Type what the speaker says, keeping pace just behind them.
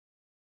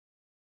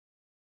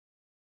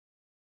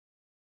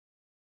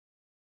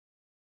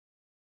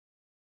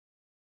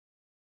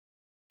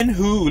And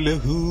hula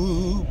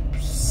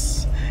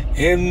hoops,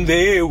 and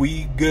there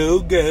we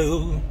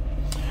go.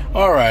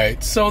 All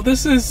right, so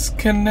this is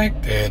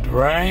connected,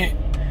 right?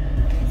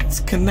 It's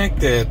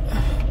connected.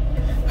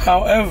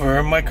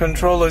 However, my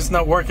controller is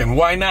not working.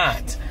 Why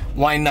not?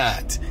 Why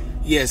not?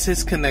 Yes,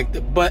 it's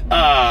connected, but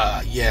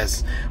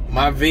yes,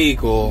 my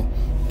vehicle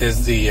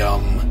is the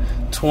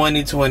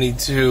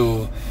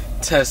 2022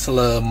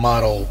 Tesla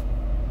Model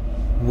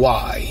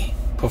Y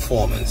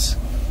Performance,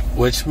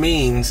 which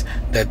means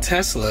that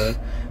Tesla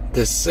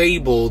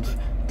disabled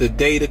the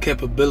data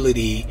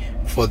capability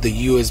for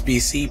the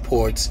USB-C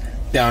ports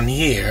down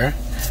here.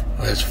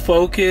 Let's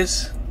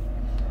focus.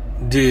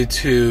 Due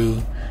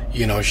to,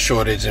 you know,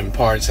 shortage in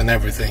parts and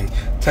everything,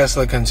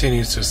 Tesla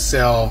continues to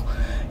sell,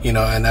 you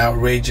know, an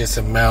outrageous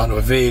amount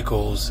of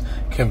vehicles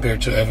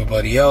compared to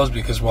everybody else,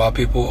 because while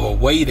people are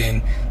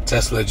waiting,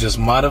 Tesla just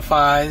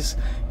modifies,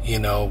 you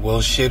know,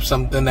 will ship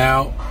something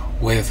out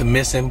with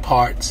missing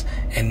parts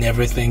and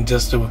everything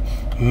just to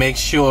make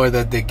sure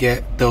that they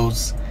get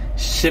those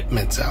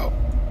shipments out.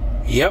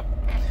 Yep.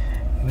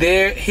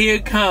 Here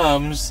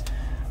comes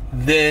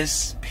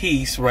this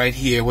piece right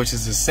here, which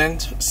is the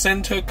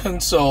center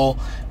console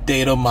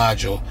data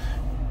module.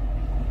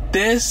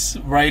 This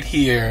right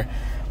here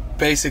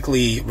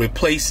basically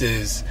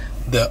replaces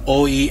the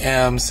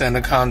OEM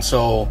center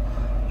console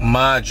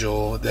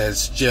module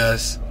that's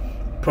just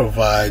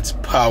provides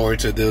power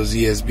to those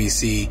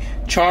USB-C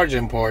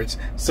charging ports,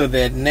 so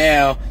that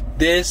now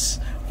this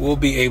will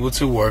be able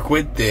to work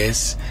with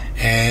this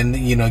and,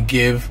 you know,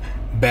 give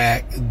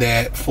back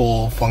that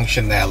full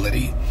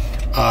functionality.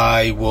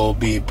 I will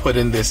be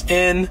putting this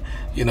in,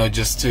 you know,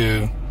 just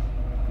to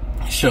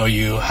show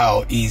you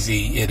how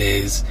easy it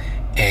is,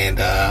 and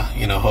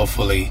you know,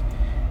 hopefully,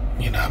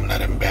 you know, I'm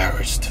not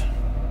embarrassed.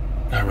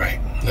 All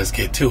right, let's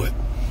get to it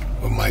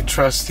with my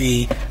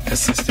trusty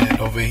assistant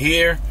over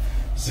here.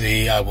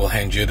 See, I will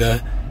hand you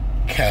the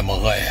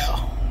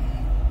camera.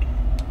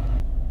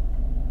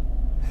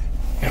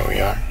 Here we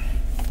are.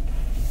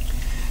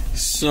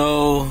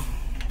 So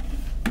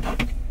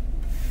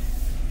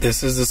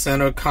this is the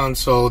center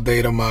console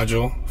data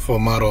module for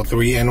Model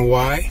 3 and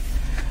Y.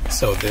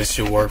 So this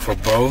should work for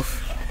both.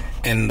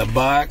 In the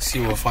box,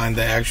 you will find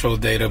the actual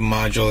data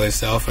module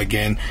itself.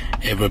 Again,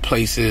 it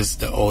replaces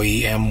the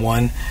OEM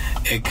one.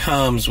 It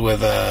comes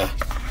with a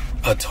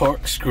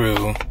torque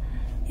screw,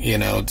 you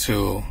know,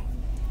 to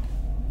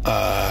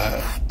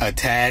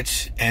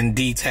attach and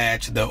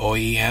detach the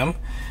OEM.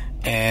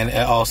 And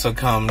it also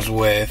comes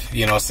with,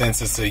 you know,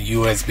 since it's a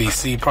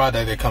USB-C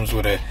product, it comes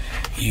with a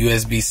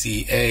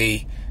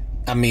USB-C-A.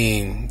 I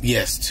mean,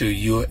 yes, to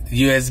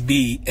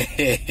USB-A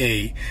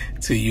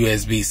to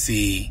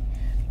USB-C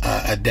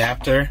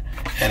adapter,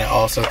 and it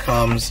also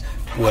comes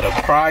with a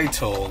pry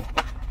tool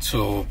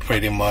to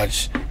pretty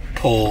much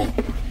pull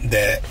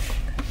that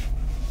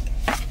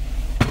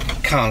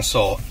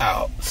console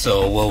out.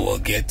 So we'll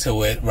get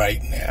to it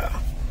right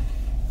now.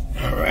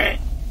 All right,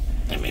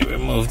 let me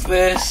remove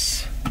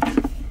this.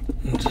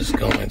 I'm just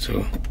going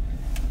to.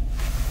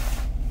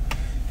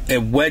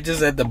 It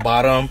wedges at the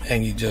bottom,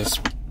 and you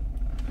just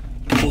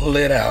pull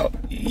it out.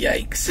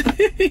 Yikes.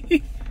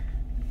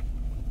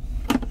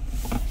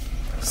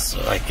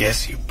 So I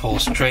guess you pull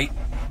straight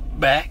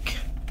back.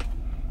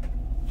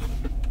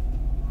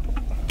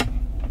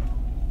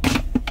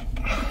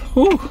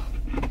 Whew.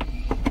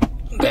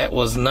 That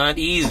was not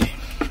easy.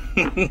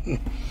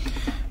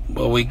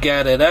 But we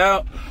got it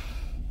out.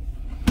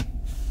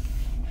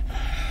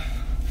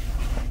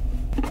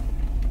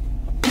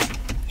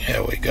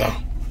 There we go.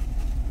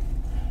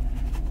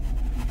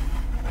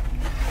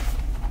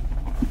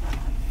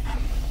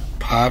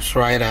 Pops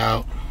right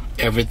out.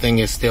 Everything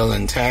is still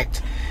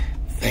intact.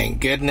 Thank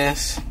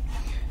goodness.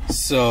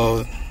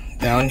 So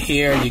down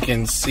here you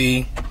can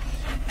see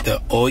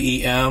the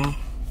OEM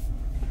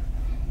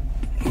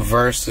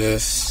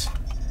versus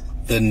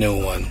the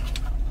new one.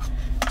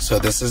 So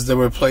this is the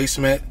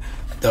replacement.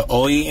 The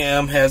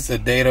OEM has the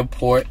data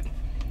port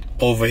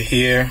over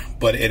here,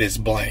 but it is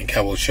blank.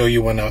 I will show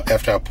you when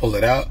after I pull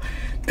it out.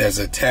 There's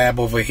a tab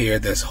over here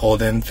that's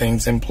holding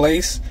things in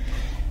place,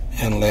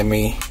 and let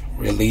me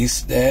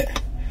release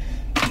that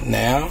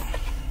now.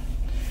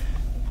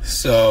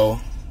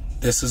 So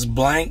this is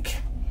blank,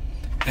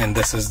 and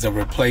this is the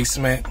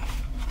replacement.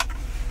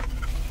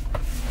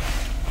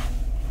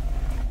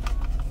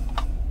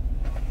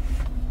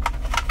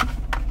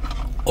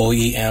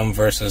 OEM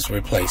versus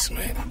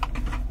replacement.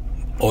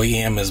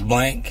 OEM is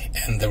blank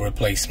and the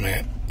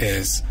replacement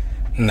is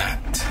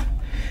not.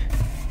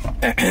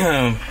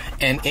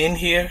 And in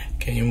here,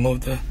 can you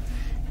move the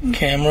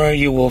camera?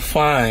 You will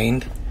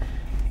find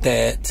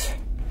that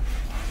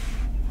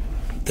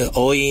the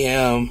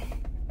OEM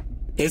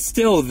is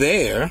still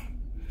there.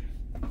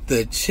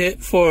 The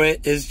chip for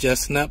it is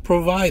just not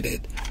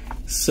provided.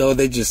 So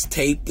they just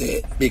taped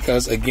it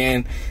because,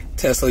 again,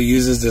 Tesla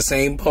uses the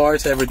same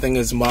parts. Everything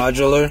is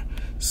modular.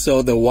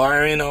 So the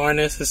wiring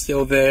harness is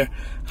still there.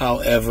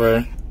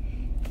 However,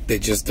 they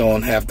just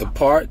don't have the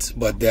parts,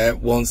 but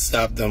that won't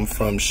stop them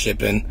from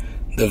shipping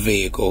the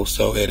vehicle.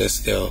 So it is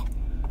still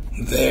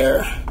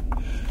there.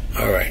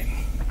 All right.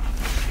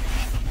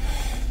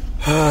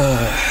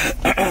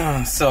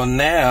 So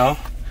now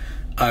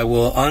I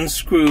will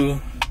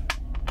unscrew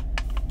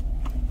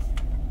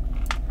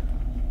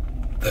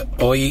the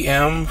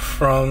OEM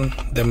from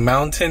the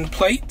mounting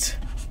plate.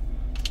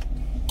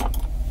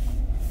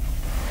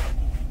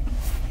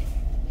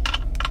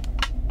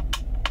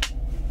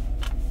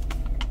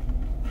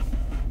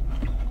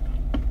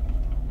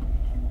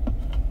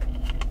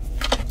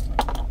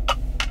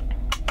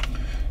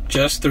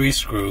 Just 3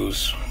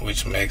 screws,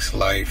 which makes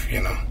life,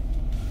 you know,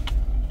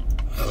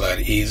 a lot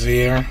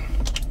easier.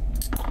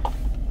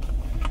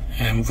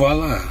 And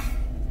voila.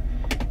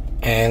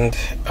 And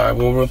I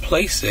will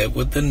replace it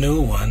with the new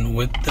one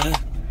with the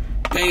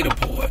data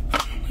port.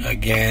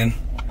 Again,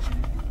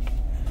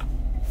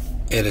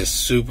 it is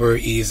super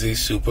easy,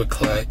 super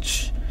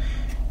clutch.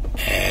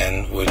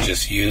 And we'll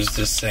just use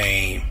the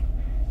same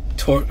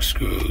torque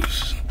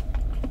screws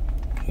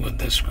with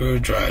the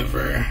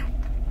screwdriver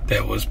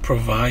that was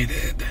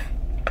provided.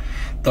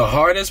 The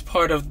hardest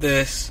part of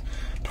this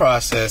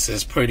process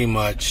is pretty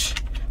much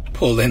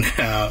pulling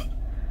out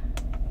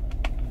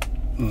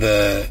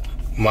the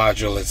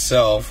module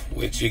itself,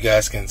 which you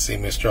guys can see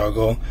me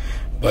struggle,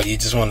 but you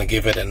just want to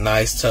give it a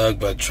nice tug,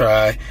 but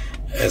try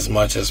as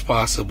much as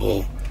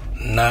possible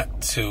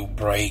not to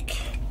break,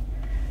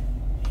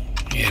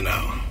 you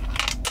know.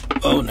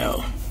 Oh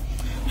no.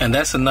 And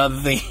that's another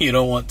thing you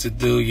don't want to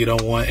do. You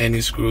don't want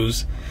any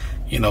screws,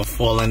 you know,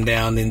 falling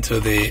down into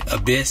the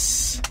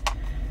abyss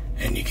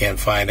and you can't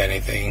find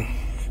anything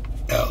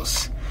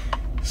else.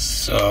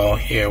 So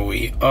here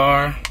we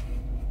are,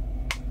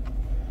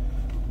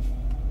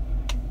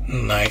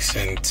 nice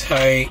and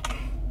tight.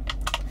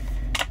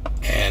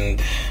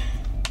 And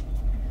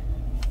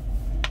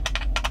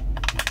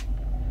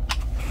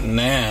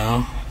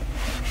now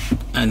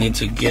I need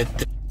to get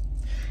the...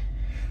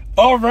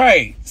 All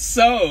right,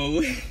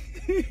 so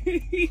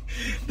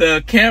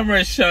the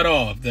camera shut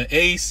off. The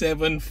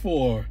A7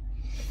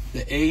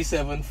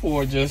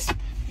 IV just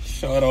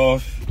shut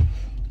off.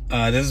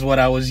 This is what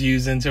I was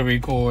using to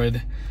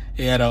record.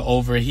 It had an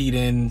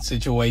overheating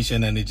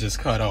situation and it just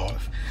cut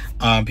off.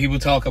 People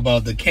talk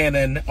about the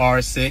Canon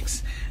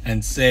R6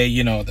 and say,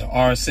 you know, the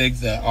R6,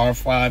 the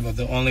R5 are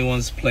the only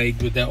ones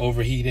plagued with that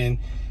overheating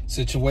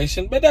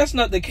situation, but that's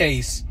not the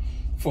case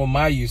for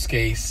my use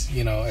case.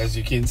 You know, as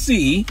you can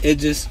see, it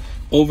just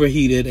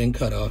overheated and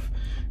cut off,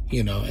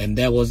 you know, and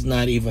that was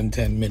not even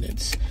 10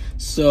 minutes.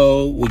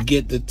 So we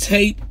get the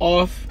tape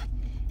off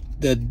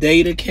the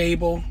data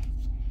cable.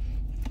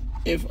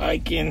 If I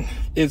can,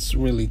 it's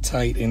really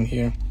tight in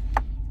here.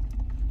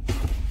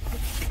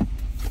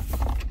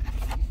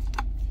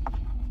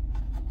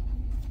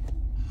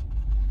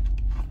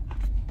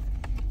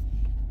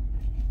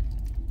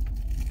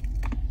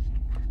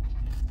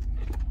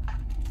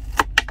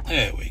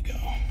 There we go.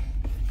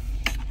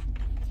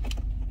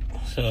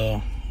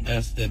 So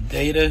that's the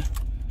data,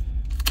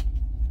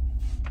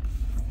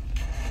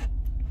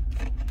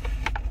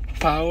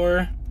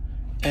 power,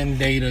 and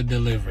data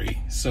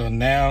delivery. So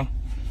now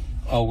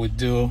all we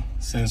do,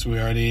 since we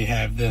already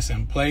have this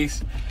in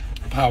place,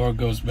 power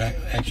goes back.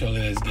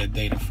 Actually, let's get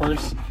data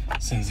first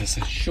since this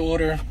is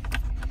shorter.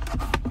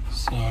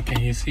 So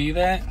can you see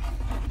that?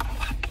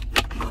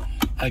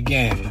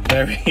 Again,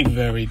 very,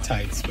 very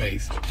tight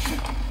space.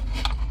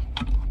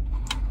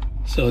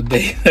 So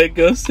data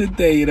goes to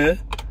data,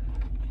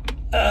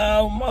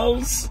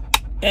 almost,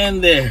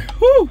 and there.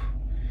 Whew,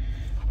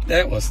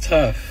 that was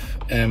tough.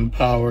 And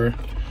power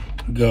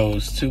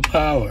goes to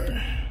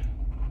power.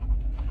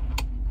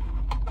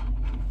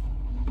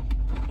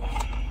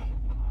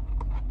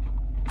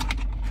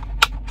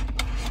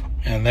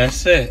 And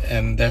that's it.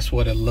 And that's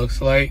what it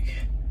looks like.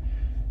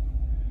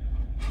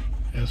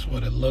 That's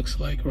what it looks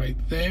like right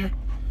there.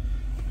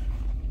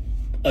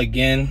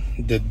 Again,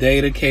 the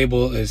data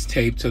cable is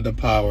taped to the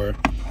power,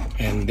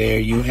 and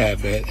there you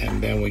have it.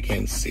 And then we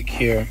can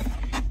secure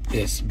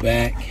this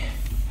back.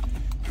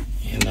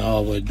 And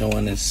all we're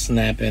doing is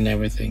snapping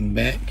everything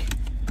back.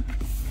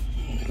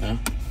 You know,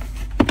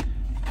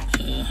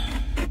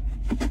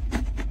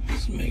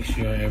 just make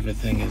sure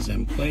everything is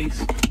in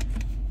place,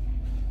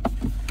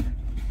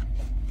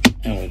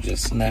 and we'll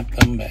just snap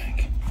them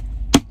back.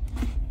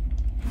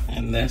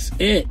 And that's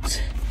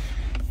it.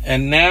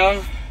 And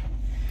now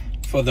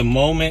for the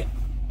moment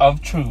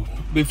of truth.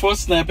 Before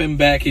snapping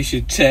back, you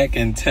should check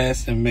and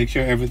test and make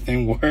sure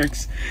everything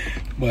works,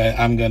 but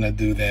I'm gonna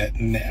do that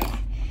now.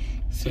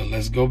 So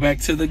let's go back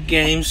to the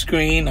game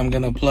screen. I'm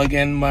gonna plug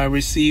in my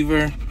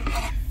receiver,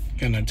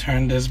 gonna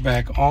turn this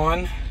back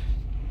on.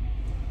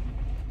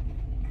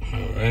 All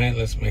right,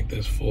 let's make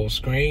this full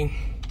screen.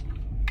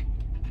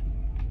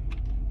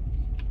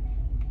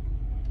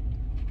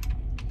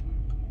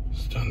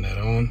 Let's turn that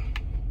on.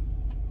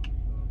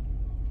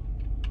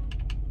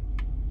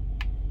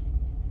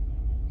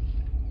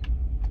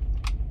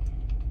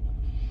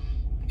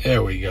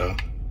 There we go.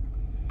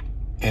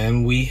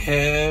 And we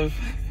have,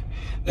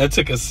 that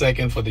took a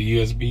second for the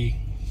USB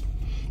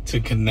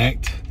to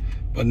connect,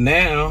 but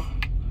now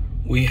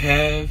we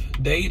have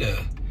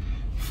data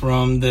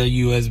from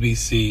the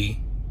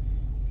USB-C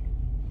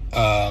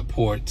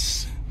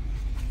ports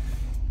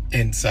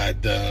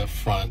inside the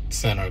front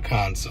center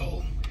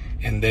console.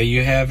 And there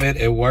you have it.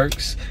 It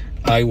works.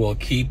 I will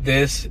keep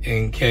this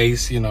in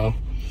case, you know,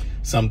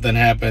 something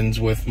happens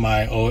with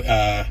my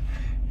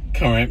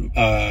current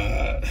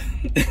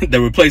the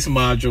replacement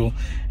module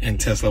and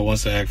Tesla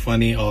wants to act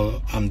funny.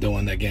 All I'm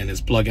doing again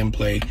is plug and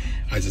play.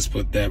 I just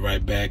put that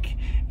right back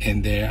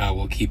in there. I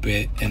will keep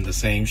it in the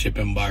same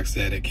shipping box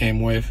that it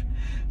came with.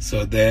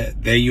 So there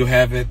you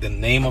have it. The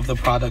name of the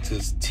product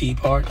is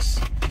T-Parts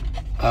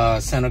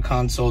center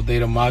console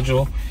data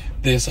module.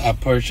 This I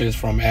purchased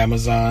from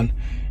Amazon,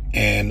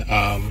 and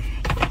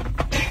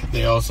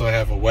they also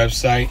have a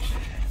website.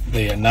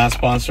 They are not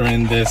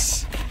sponsoring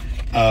this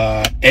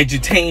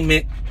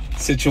edutainment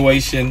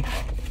situation.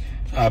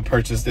 I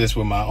purchased this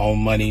with my own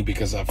money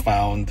because I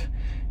found,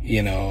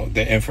 you know,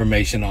 the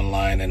information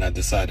online, and I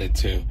decided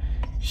to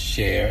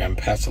share and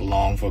pass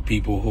along for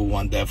people who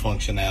want that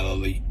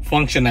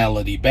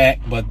functionality back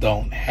but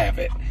don't have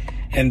it.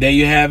 And there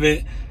you have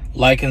it.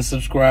 Like and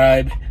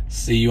subscribe.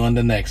 See you on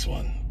the next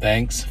one.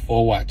 Thanks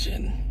for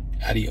watching.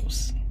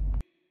 Adios.